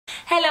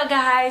Hello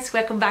guys,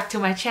 welcome back to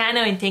my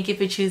channel and thank you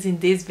for choosing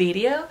this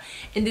video.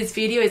 In this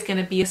video is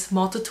going to be a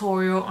small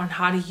tutorial on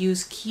how to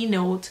use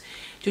Keynote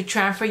to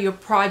transfer your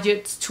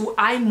projects to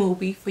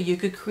iMovie for you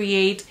could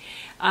create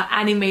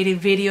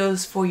animated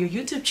videos for your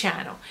YouTube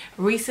channel.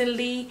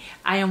 Recently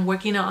I am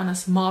working on a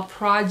small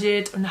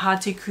project on how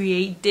to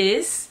create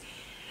this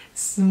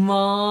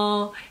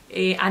small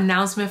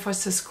announcement for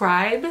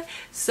subscribe.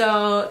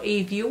 So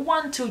if you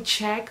want to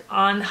check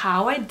on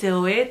how I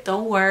do it,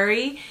 don't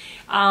worry,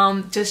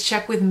 just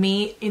check with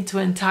me into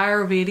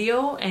entire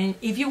video, and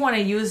if you want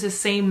to use the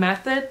same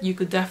method you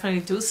could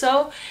definitely do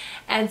so.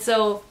 And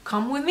so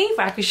come with me if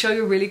I could show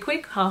you really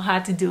quick how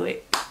to do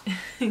it.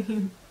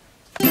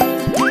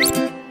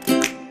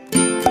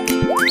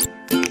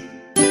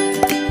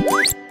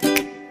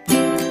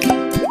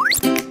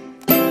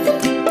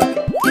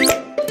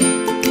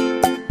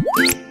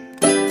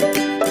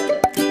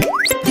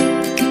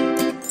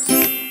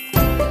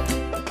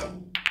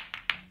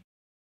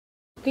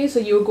 Okay,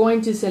 so you're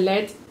going to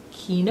select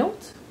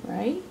Keynote,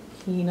 right?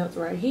 Keynote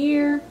right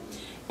here.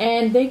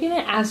 And they're gonna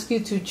ask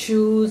you to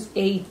choose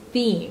a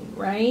theme,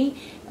 right?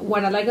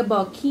 What I like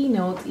about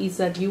Keynote is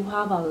that you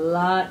have a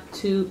lot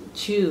to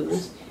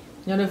choose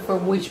in order for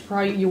which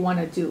project you want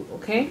to do,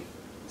 okay?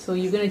 So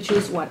you're gonna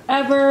choose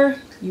whatever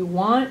you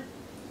want,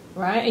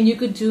 right? And you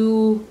could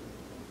do,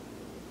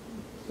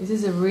 this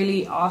is a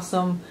really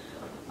awesome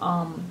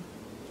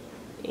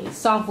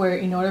software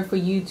in order for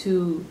you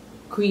to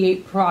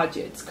create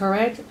projects,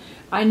 correct?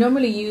 I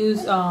normally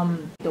use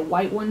the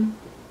white one,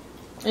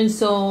 and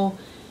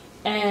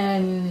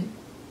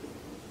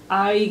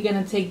I'm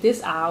gonna take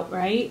this out,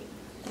 right?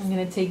 I'm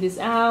gonna take this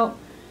out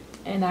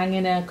and I'm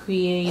gonna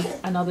create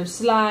another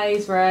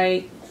slice,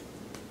 right?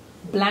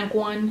 Blank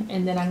one,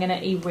 and then I'm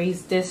gonna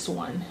erase this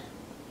one.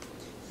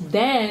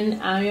 Then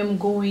I am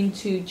going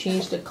to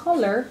change the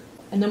color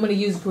and I'm gonna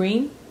use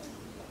green.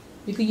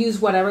 You could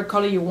use whatever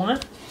color you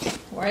want,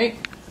 right?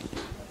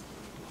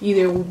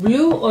 Either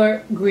blue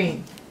or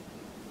green.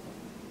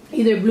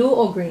 Either blue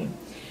or green.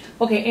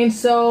 Okay, and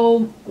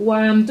so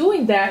while I'm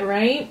doing that,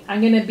 right,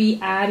 I'm gonna be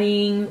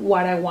adding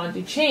what I want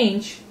to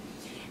change,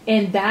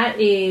 and that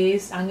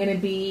is I'm gonna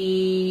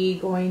be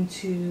going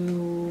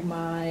to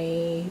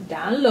my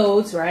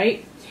downloads,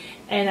 right,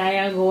 and I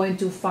am going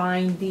to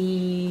find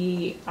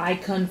the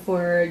icon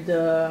for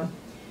the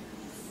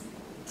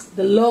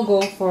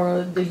logo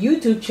for the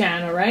YouTube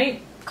channel,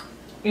 right?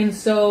 And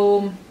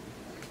so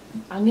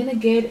I'm gonna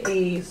get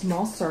a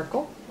small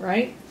circle,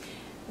 right?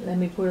 Let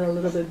me put it a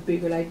little bit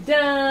bigger like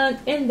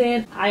that, and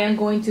then I am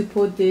going to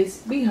put this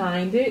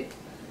behind it,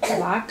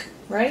 black,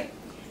 right?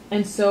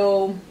 And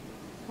so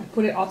I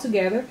put it all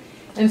together,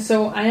 and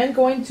so I am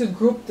going to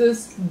group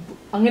this.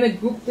 I'm gonna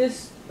group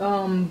this,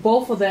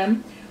 both of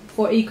them,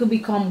 for it could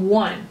become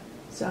one.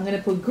 So I'm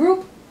gonna put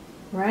group,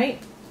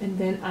 right? And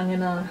then I'm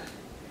gonna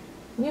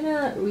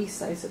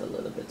resize it a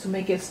little bit to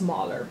make it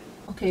smaller.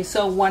 Okay,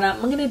 so what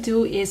I'm gonna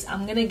do is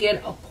I'm gonna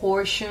get a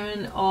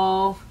portion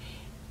of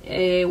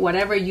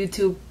whatever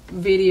YouTube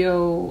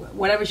video,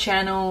 whatever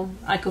channel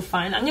I could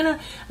find. I'm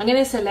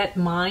gonna select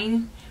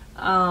mine.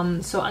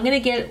 So I'm gonna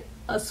get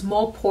a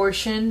small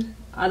portion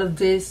out of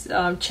this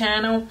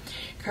channel,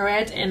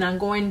 correct? And I'm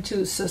going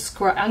to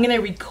subscribe. I'm gonna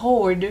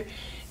record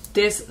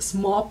this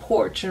small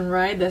portion,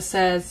 right, that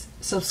says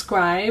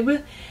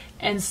subscribe.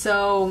 And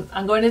so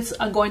I'm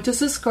going to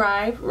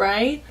subscribe,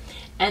 right?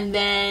 And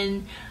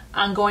then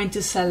I'm going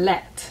to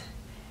select,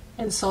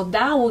 and so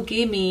that will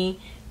give me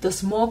the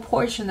small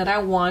portion that I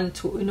want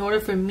to, in order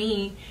for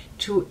me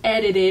to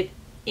edit it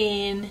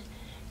in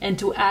and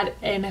to add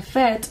an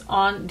effect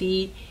on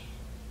the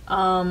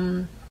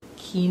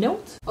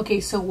Keynote. Okay,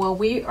 so what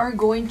we are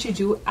going to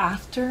do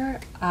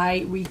after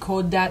I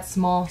record that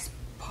small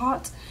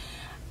spot,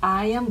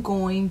 I am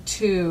going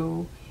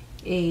to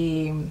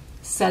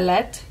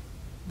select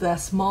the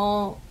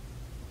small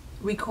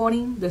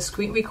recording, the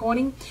screen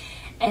recording,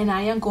 and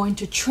I am going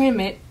to trim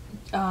it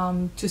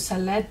to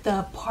select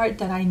the part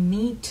that I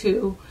need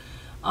to,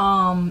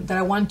 that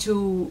I want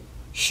to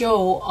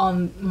show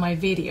on my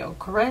video,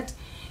 correct?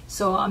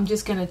 So I'm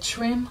just gonna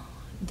trim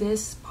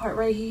this part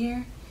right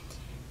here,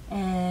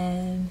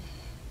 and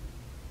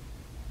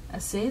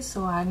that's it.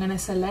 So I'm gonna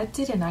select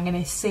it and I'm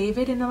gonna save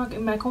it in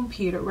my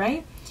computer,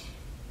 right?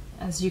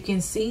 As you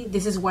can see,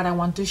 this is what I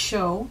want to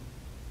show.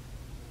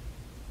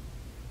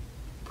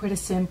 Pretty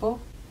simple.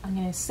 I'm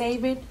gonna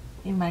save it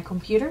in my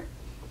computer.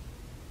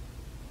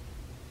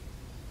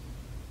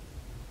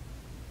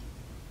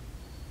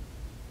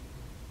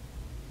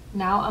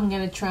 Now I'm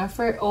going to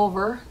transfer it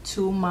over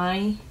to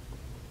my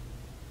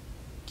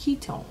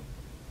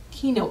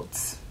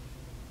Keynotes.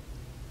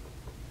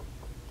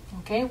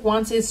 Okay,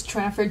 once it's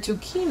transferred to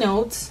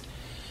Keynotes,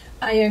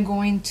 I am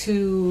going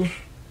to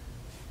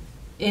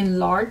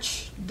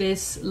enlarge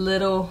this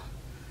little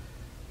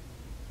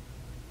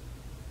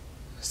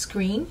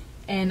screen,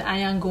 and I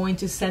am going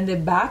to send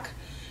it back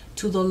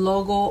to the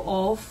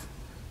logo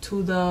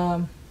to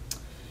the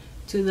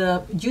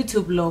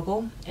YouTube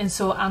logo. And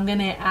so I'm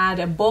gonna add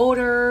a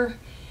border,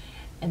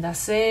 and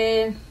that's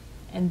it.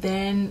 and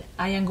then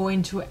I am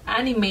going to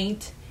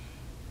animate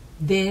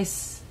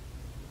this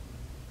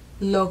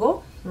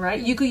logo, right?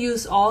 You could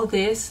use all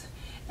this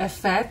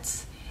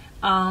effects.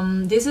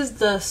 This is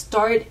the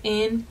start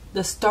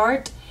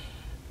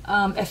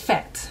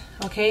effect.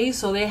 Okay,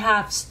 so they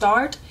have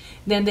start,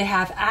 then they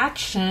have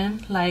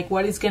action, like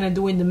what it's gonna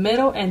do in the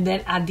middle, and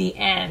then at the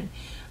end.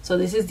 So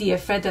this is the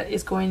effect that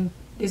is going.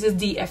 This is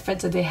the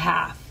effect that they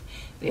have.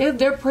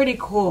 They're pretty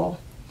cool.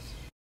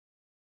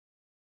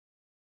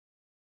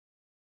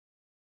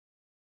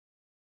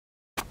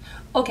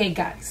 Okay,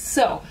 guys.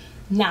 So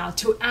now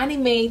to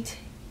animate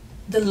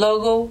the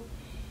logo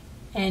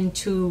and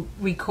to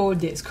record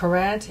this,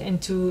 correct?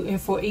 And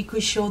for it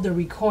could show the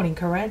recording,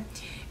 correct?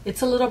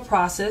 It's a little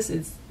process.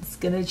 It's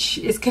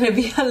gonna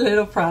be a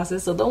little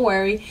process, so don't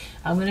worry.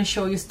 I'm gonna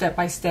show you step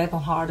by step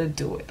on how to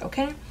do it.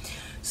 Okay.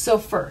 So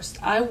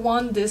first, I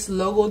want this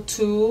logo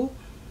to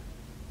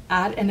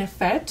add an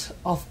effect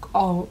of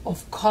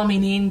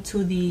coming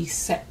into the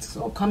set,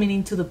 so coming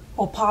into the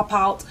or pop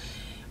out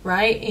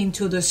right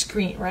into the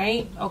screen,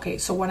 right? Okay.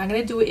 So what I'm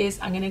gonna do is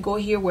I'm gonna go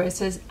here where it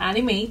says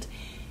animate,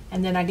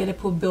 and then I'm gonna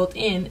put built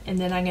in, and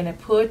then I'm gonna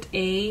put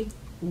a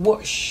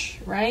whoosh,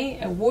 right?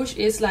 A whoosh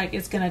is like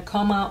it's gonna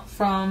come out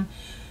from,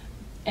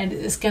 and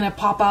it's gonna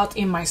pop out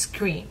in my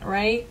screen,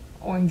 right?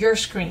 Or on your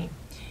screen.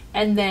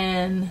 And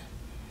then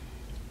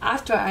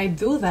after I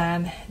do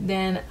that,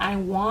 then I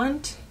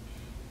want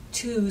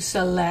to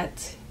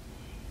select,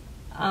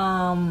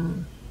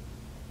 I'm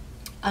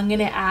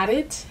gonna add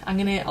it. I'm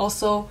gonna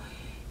also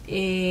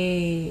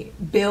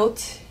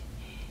build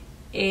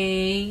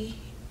a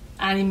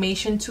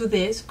animation to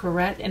this,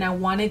 correct? And I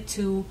want it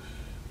to,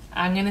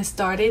 I'm gonna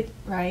start it,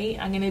 right?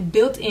 I'm gonna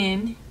build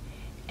in,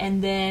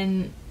 and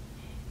then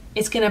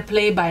it's gonna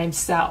play by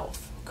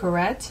itself,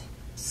 correct?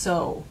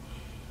 So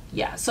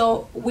yeah,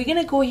 so we're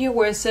gonna go here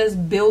where it says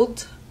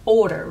build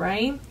order,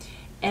 right?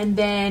 And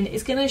then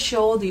it's gonna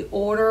show the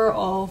order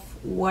of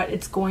what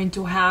it's going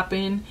to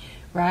happen,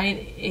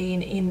 right?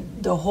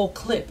 In the whole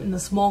clip, in the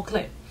small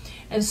clip.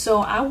 And so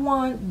I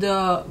want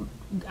the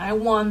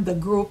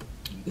group.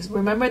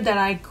 Remember that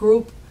I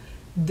group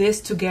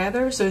this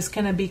together, so it's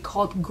gonna be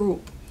called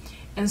group.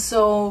 And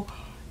so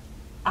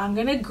I'm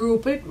gonna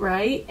group it,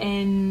 right?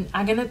 And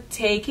I'm gonna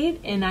take it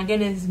and I'm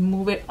gonna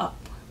move it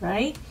up,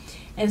 right?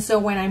 And so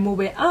when I move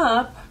it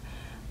up,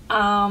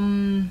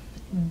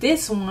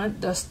 this one,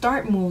 the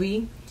start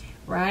movie,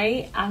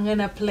 right? I'm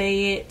gonna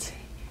play it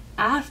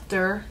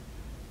after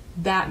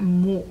that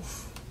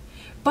move.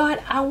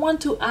 But I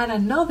want to add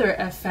another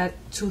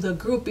effect to the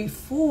group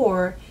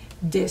before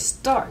this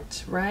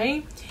start,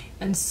 right?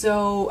 And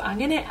so I'm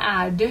gonna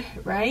add,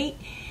 right?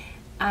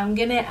 I'm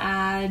gonna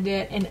add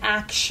an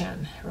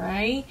action,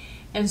 right?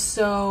 And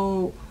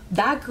so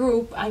that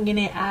group, I'm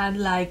gonna add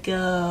like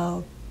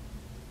a,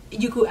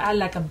 you could add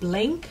like a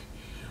blink,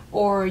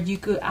 or you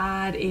could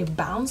add a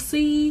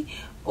bouncy,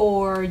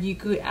 or you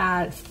could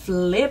add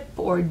flip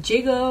or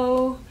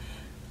jiggle.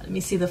 Let me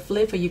see the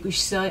flip, for you could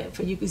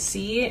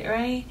see it,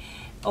 right?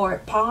 Or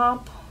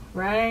pop,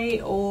 right?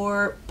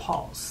 Or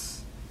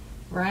pulse,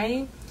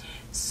 right?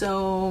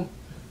 So,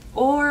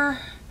 or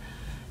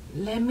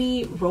let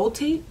me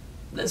rotate.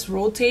 Let's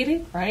rotate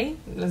it, right?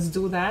 Let's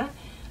do that.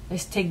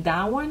 Let's take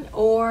that one,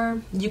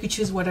 or you could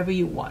choose whatever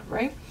you want,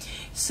 right?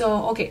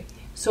 So okay,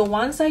 so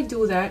once I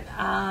do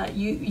that,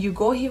 you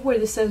go here where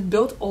it says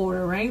build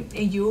order, right?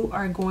 And you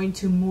are going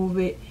to move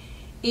it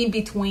in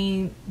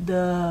between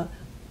the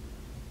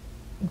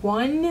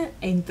 1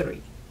 and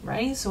 3,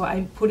 right? So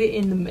I put it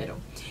in the middle.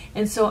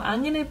 And so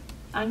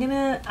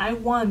I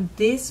want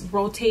this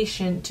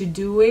rotation to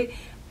do it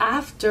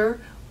after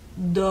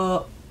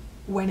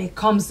when it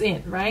comes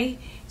in, right?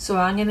 So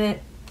I'm gonna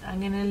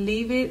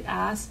leave it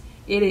as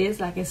it is,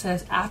 like it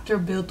says after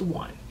build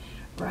 1,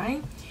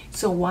 right?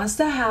 So once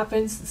that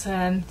happens,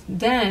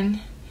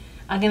 then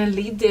I'm gonna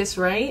leave this,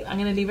 right? I'm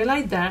gonna leave it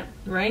like that,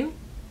 right?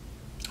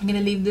 I'm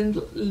gonna leave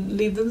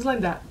this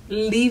like that,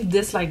 leave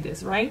this like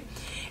this, right?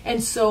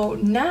 And so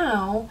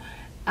now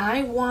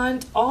I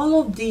want all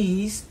of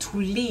these to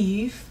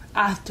leave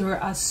after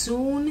as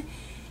soon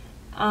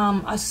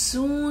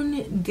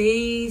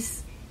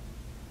these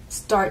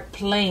start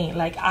playing,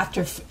 like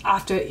after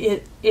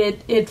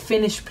it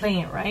finished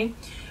playing, right?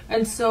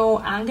 And so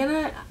I'm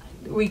gonna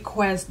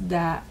request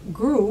that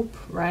group,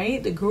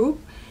 right? The group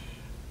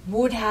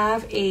would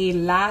have a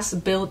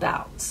last build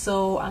out.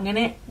 So I'm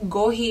gonna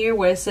go here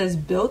where it says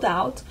build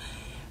out,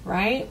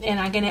 right? And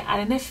I'm gonna add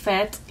an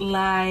effect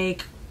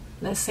like,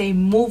 let's say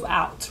move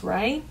out,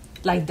 right?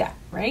 Like that,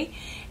 right?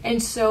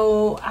 And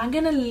so I'm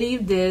gonna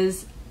leave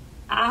this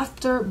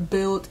after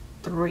build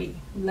 3.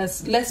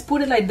 Let's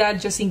put it like that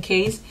just in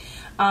case,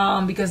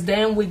 because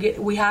then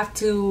we have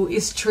to,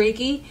 it's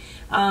tricky.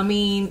 I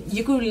mean,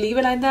 you could leave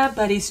it like that,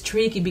 but it's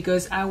tricky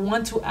because I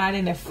want to add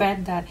an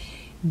effect that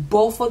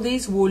both of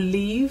these will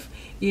leave,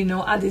 you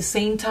know, at the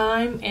same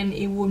time, and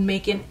it will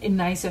make it a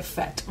nice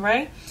effect,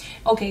 right?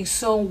 Okay,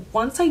 so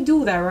once I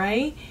do that,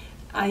 right,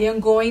 I am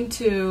going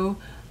to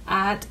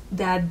add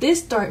that this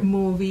start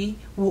movie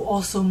will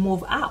also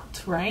move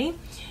out, right?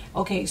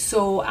 Okay,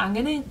 so I'm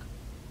gonna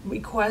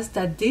request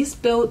that this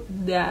build,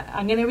 that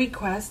I'm gonna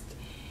request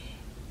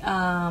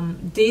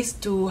this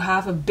to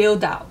have a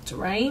build out,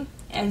 right?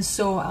 And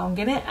so I'm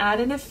gonna add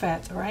an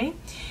effect, right?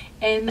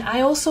 And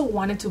I also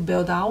wanted to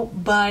build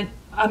out, but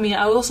I mean,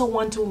 I also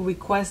want to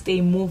request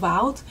a move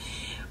out,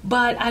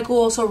 but I could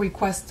also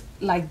request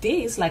like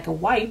this, like a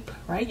wipe,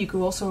 right? You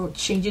could also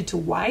change it to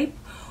wipe,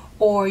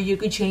 or you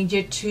could change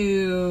it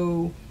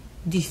to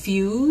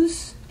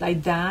diffuse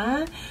like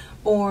that,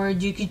 or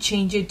you could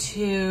change it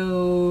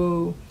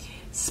to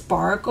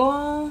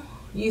sparkle.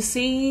 You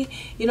see,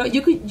 you know,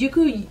 you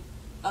could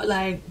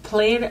like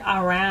play it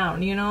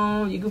around, you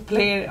know, you could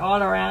play it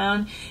all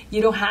around.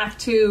 You don't have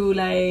to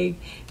like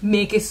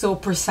make it so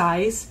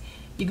precise.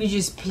 You could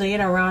just play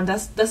it around.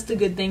 That's the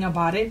good thing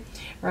about it,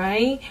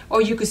 right?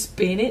 Or you could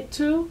spin it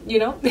too, you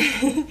know.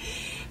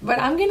 But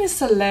I'm gonna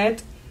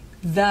select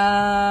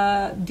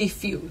the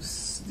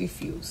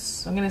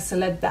diffuse. I'm gonna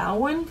select that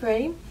one,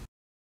 right?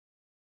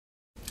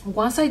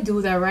 Once I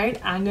do that, right,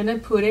 I'm gonna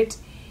put it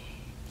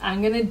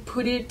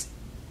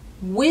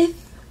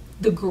with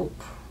the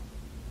group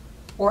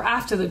or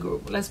after the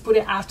group. Let's put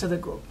it after the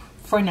group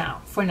for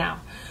now.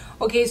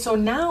 Okay, so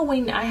now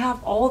when I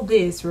have all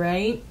this,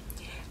 right,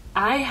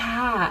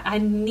 I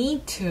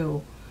need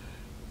to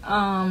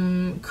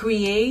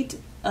create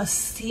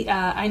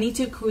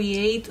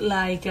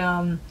like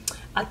a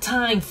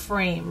time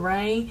frame,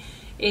 right?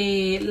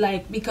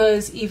 Like,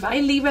 because if I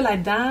leave it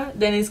like that,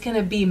 then it's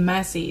gonna be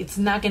messy. It's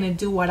not gonna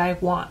do what I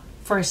want.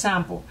 For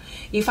example,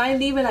 if I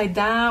leave it like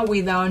that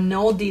without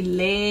no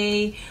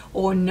delay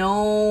or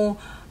no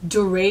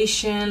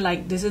duration,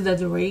 like this is the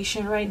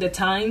duration, right? The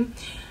time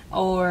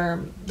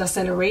or the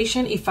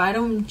acceleration. If I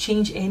don't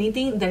change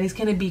anything, then it's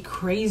gonna be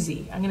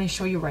crazy. I'm gonna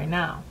show you right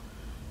now.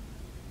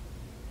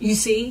 You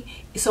see,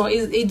 so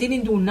it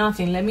didn't do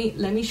nothing. Let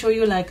me show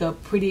you like a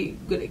pretty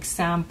good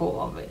example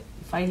of it.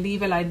 If I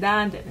leave it like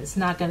that, then it's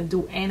not gonna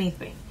do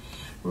anything,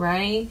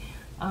 right?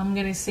 I'm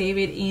gonna save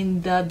it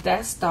in the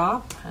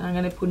desktop, and I'm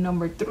gonna put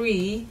number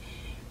 3,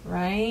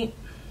 right?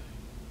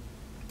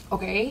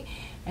 Okay,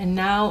 and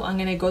now I'm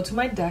gonna go to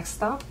my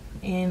desktop,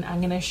 and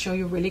I'm gonna show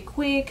you really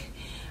quick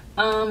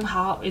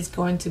how it's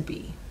going to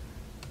be.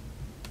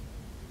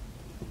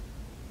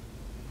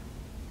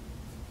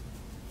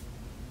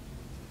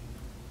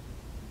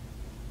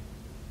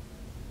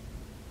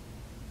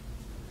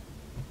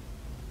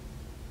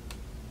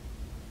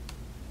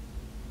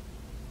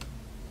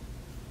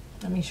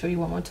 Let me show you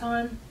one more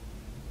time.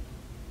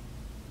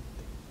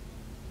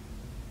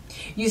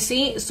 You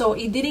see, so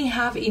it didn't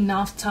have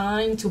enough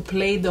time to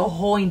play the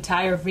whole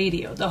entire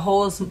video, the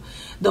whole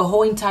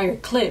entire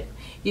clip.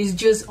 It's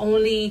just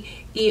let me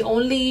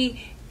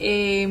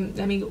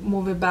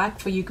move it back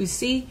for you to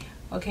see.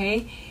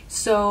 Okay,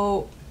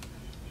 so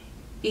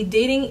it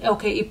didn't,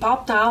 okay, it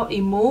popped out,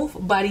 it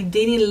moved, but it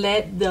didn't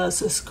let the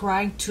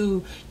subscribe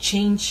to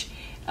change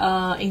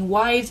in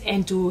white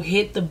and to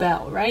hit the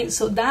bell, right?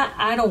 So that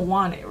I don't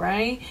want it,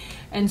 right?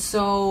 And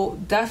so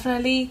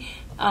definitely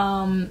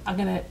I'm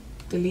gonna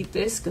delete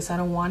this because I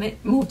don't want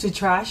it. Move to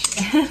trash.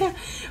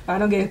 I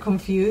don't get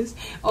confused.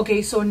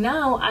 Okay, so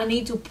now I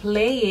need to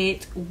play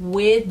it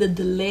with the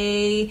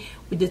delay,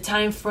 with the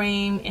time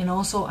frame, and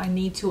also I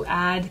need to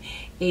add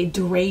a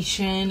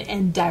duration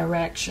and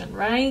direction,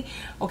 right?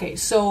 Okay,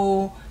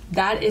 so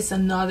that is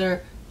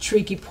another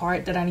tricky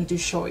part that I need to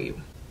show you.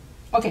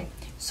 Okay,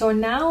 so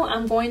now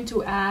I'm going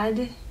to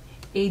add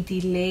a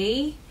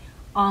delay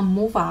on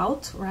move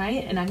out,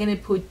 right? And I'm gonna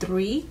put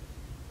 3.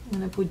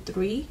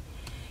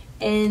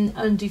 And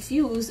on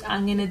diffuse,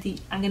 I'm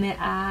gonna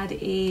add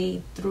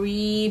a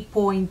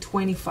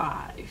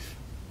 3.25,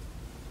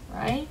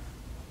 right?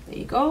 There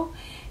you go.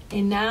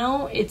 And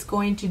now it's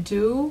going to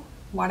do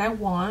what I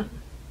want,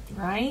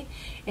 right?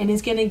 And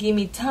it's gonna give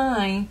me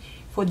time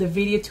for the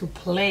video to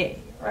play,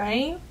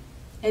 right?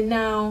 And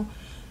now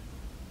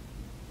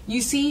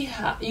you see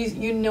how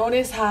you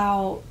notice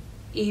how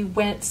it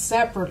went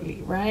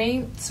separately,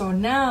 right? So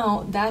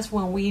now that's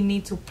when we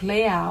need to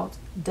play out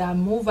the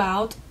move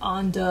out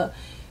on the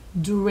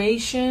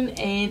duration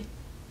and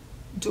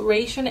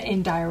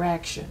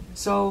direction.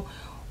 So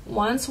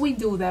once we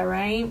do that,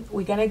 right,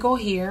 we're gonna go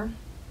here,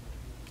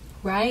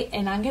 right,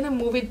 and I'm gonna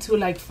move it to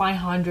like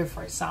 500,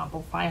 for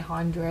example,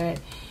 500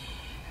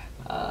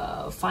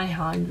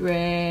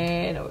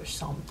 or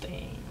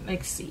something.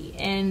 Let's see.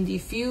 And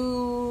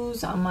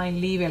diffuse, I might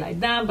leave it like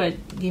that,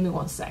 but give me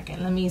 1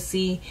 second. Let me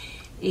see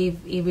if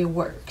it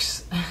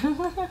works.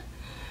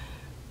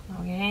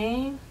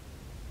 Okay,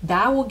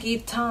 that will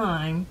give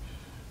time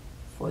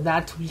for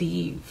that to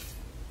leave,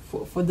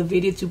 for the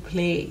video to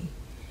play.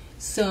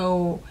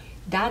 So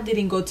that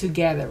didn't go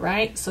together,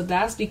 right? So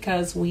that's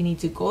because we need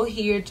to go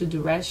here to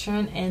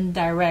duration and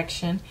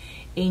direction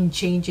and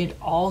change it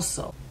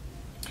also.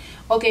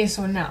 Okay,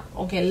 so now,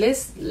 okay,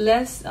 let's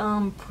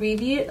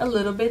preview it a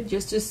little bit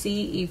just to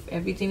see if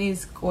everything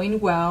is going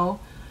well,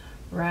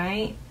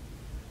 right?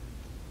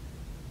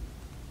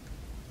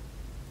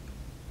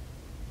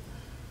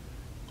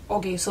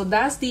 Okay, so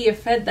that's the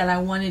effect that I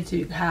wanted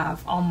to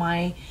have on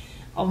my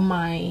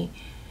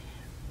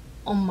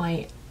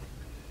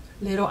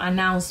little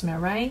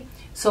announcement, right?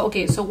 So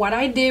okay, so what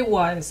I did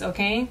was,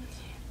 okay,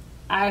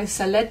 I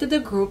selected the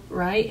group,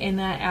 right,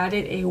 and I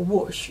added a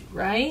whoosh,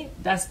 right?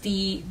 That's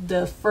the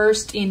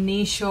first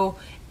initial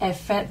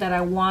effect that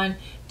I want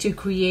to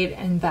create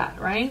in that,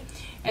 right?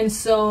 And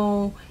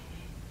so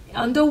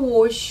on the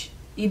whoosh,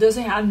 it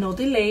doesn't have no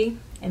delay,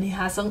 and it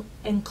has a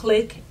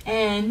click,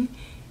 and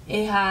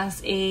it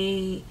has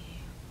a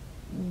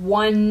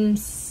one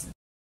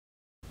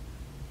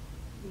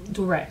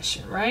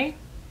direction, right?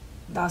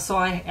 That's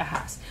all it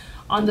has.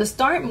 On the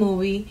start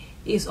movie,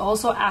 is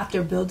also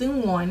after build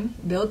one,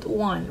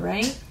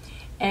 right?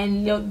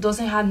 And it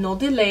doesn't have no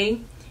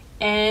delay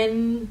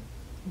and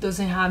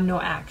doesn't have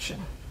no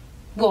action.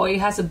 Well, it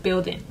has a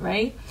build-in,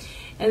 right?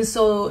 And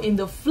so in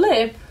the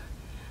flip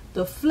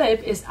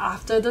is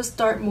after the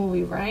start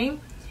movie, right?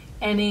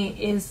 And it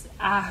is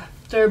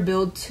after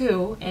build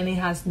 2, and it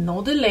has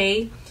no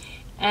delay,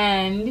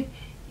 and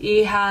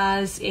it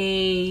has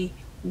a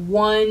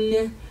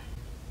one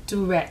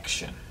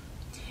direction.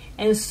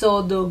 And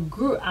so the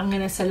group, I'm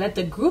gonna select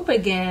the group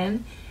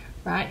again,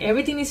 right?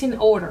 Everything is in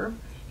order,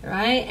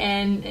 right?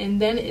 And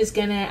then it's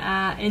gonna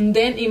and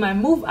then in my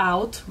move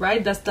out,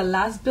 right? That's the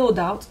last build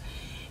out.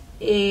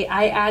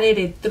 I added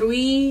a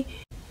 3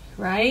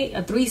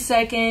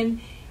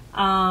 second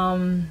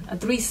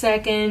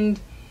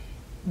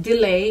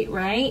delay,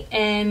 right?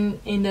 And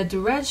in the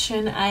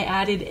direction, I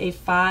added a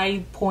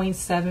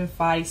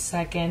 5.75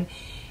 second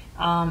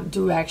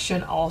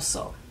direction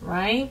also,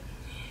 right?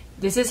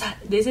 This is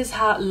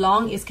how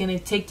long it's gonna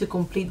take to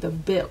complete the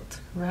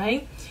build,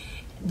 right?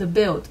 The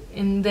build.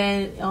 And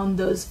then on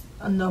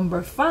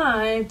number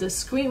 5, the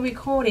screen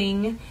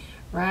recording,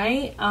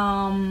 right?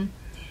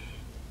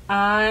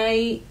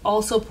 I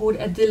also put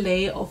a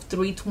delay of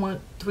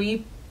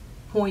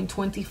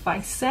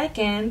 3.25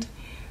 second,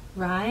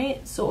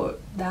 right? So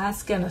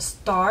that's gonna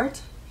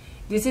start.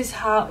 This is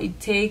how it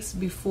takes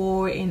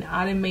before an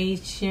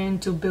animation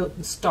to build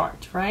and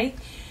start, right?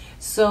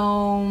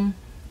 So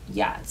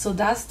yeah, so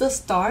that's the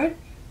start,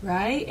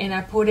 right? And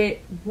I put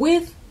it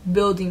with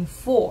building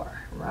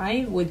 4,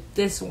 right? With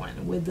this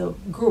one, with the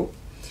group.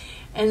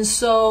 And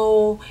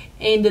so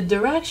in the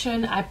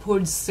direction, I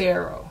put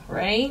 0,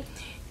 right?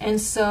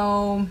 And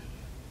so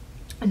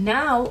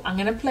now I'm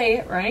gonna play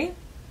it, right?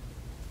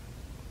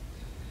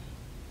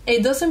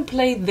 It doesn't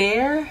play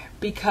there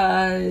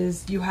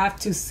because you have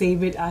to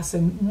save it as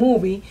a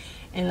movie,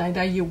 and like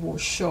that it will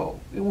show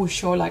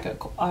like a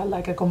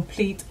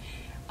complete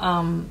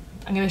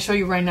I'm gonna show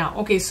you right now.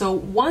 Okay, so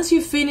once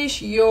you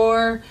finish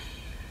your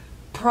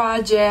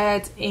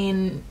project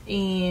in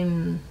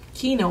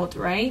Keynote,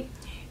 right,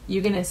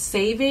 you're gonna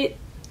save it.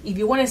 If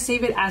you want to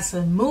save it as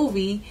a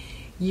movie,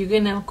 you're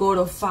gonna go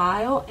to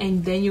File,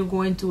 and then you're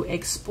going to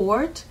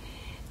Export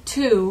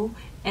to,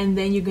 and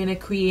then you're gonna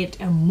create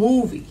a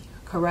movie,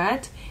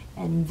 correct?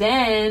 And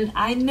then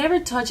I never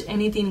touch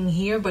anything in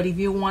here, but if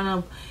you want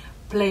to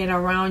play it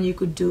around, you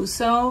could do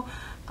so.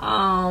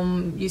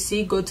 You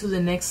see, go to the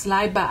next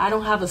slide, but I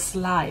don't have a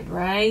slide,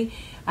 right?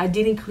 I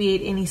didn't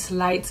create any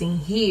slides in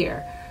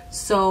here,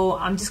 so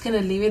I'm just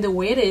gonna leave it the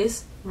way it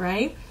is,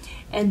 right?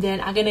 And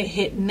then I'm gonna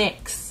hit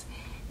next,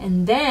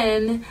 and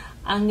then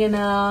I'm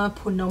gonna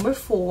put number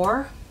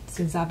 4,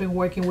 since I've been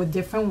working with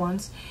different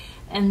ones,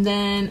 and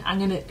then I'm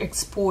gonna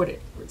export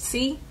it.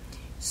 See,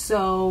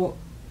 so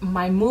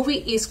my movie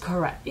is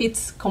correct,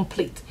 it's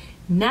complete.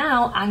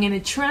 Now I'm gonna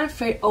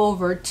transfer it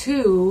over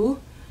to,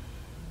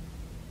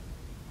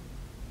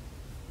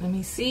 let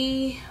me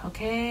see,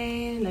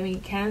 okay, let me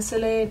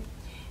cancel it,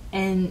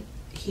 and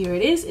here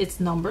it is, it's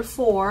number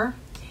 4,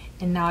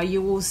 and now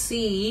you will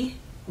see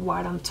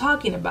what I'm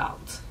talking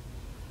about.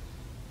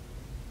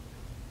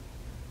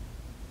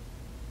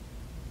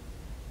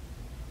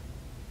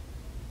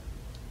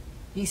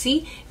 You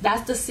see,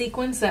 that's the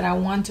sequence that I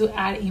want to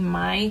add in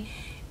my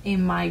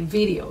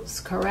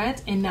videos,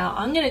 correct? And now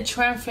I'm gonna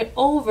transfer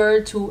over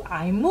to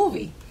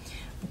iMovie.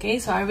 Okay,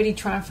 so I already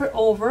transferred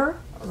over,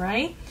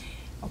 right?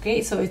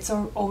 Okay, so it's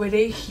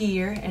already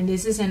here, and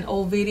this is an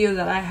old video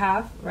that I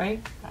have,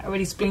 right? I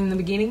already explained in the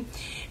beginning,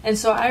 and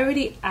so I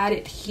already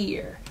added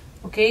here.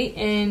 Okay,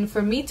 and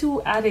for me to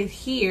add it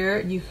here,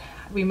 you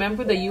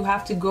remember that you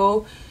have to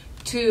go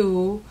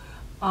to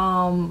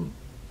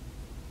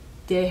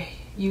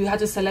you have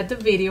to select the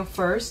video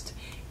first,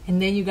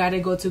 and then you got to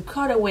go to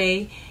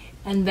cutaway,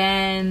 and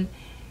then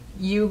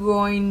you're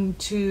going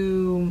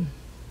to,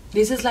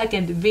 this is like a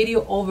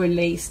video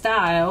overlay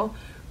style,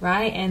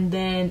 right? And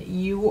then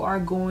you are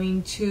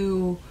going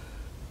to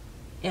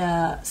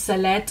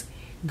select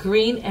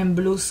green and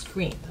blue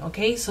screen.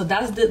 Okay, so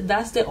that's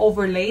the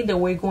overlay that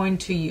we're going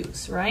to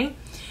use, right?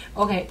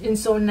 Okay, and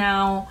so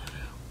now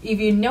if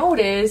you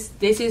notice,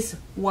 this is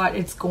what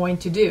it's going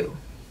to do.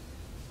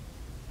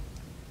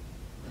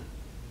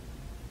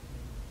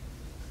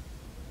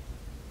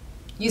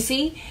 You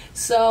see,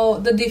 so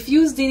the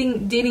diffuse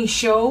didn't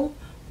show,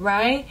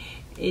 right?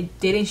 It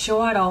didn't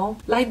show at all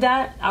like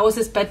that. I was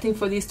expecting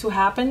for this to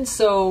happen,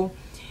 so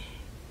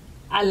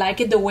I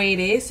like it the way it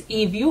is.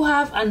 If you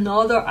have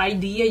another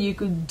idea, you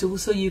could do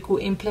so, you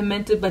could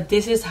implement it, but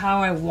this is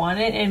how I want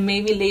it, and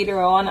maybe later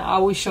on I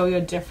will show you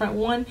a different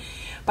one.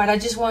 But I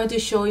just wanted to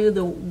show you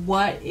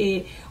what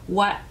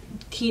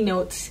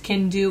Keynote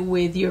can do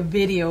with your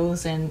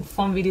videos and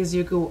fun videos.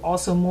 You could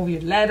also move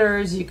your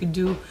letters, you could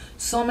do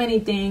so many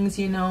things,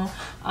 you know,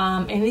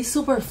 and it's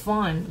super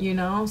fun, you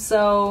know.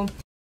 So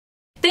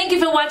thank you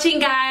for watching,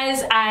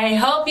 guys. I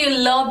hope you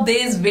loved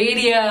this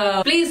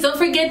video. Please don't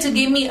forget to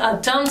give me a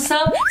thumbs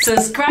up,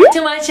 subscribe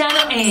to my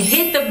channel, and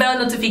hit the bell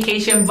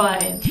notification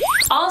button.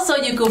 Also,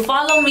 you could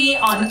follow me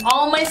on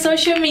all my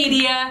social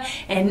media,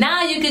 and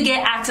now you could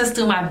get access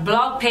to my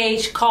blog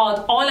page called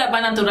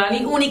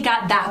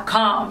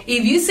holavanaturalyyunica.com.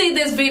 If you see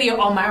this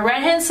video on my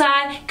right hand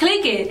side,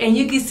 click it and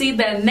you can see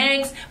the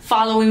next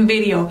following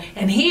video.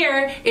 And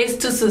here is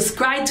to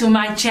subscribe to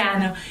my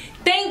channel.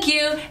 Thank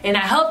you, and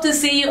I hope to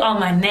see you on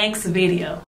my next video.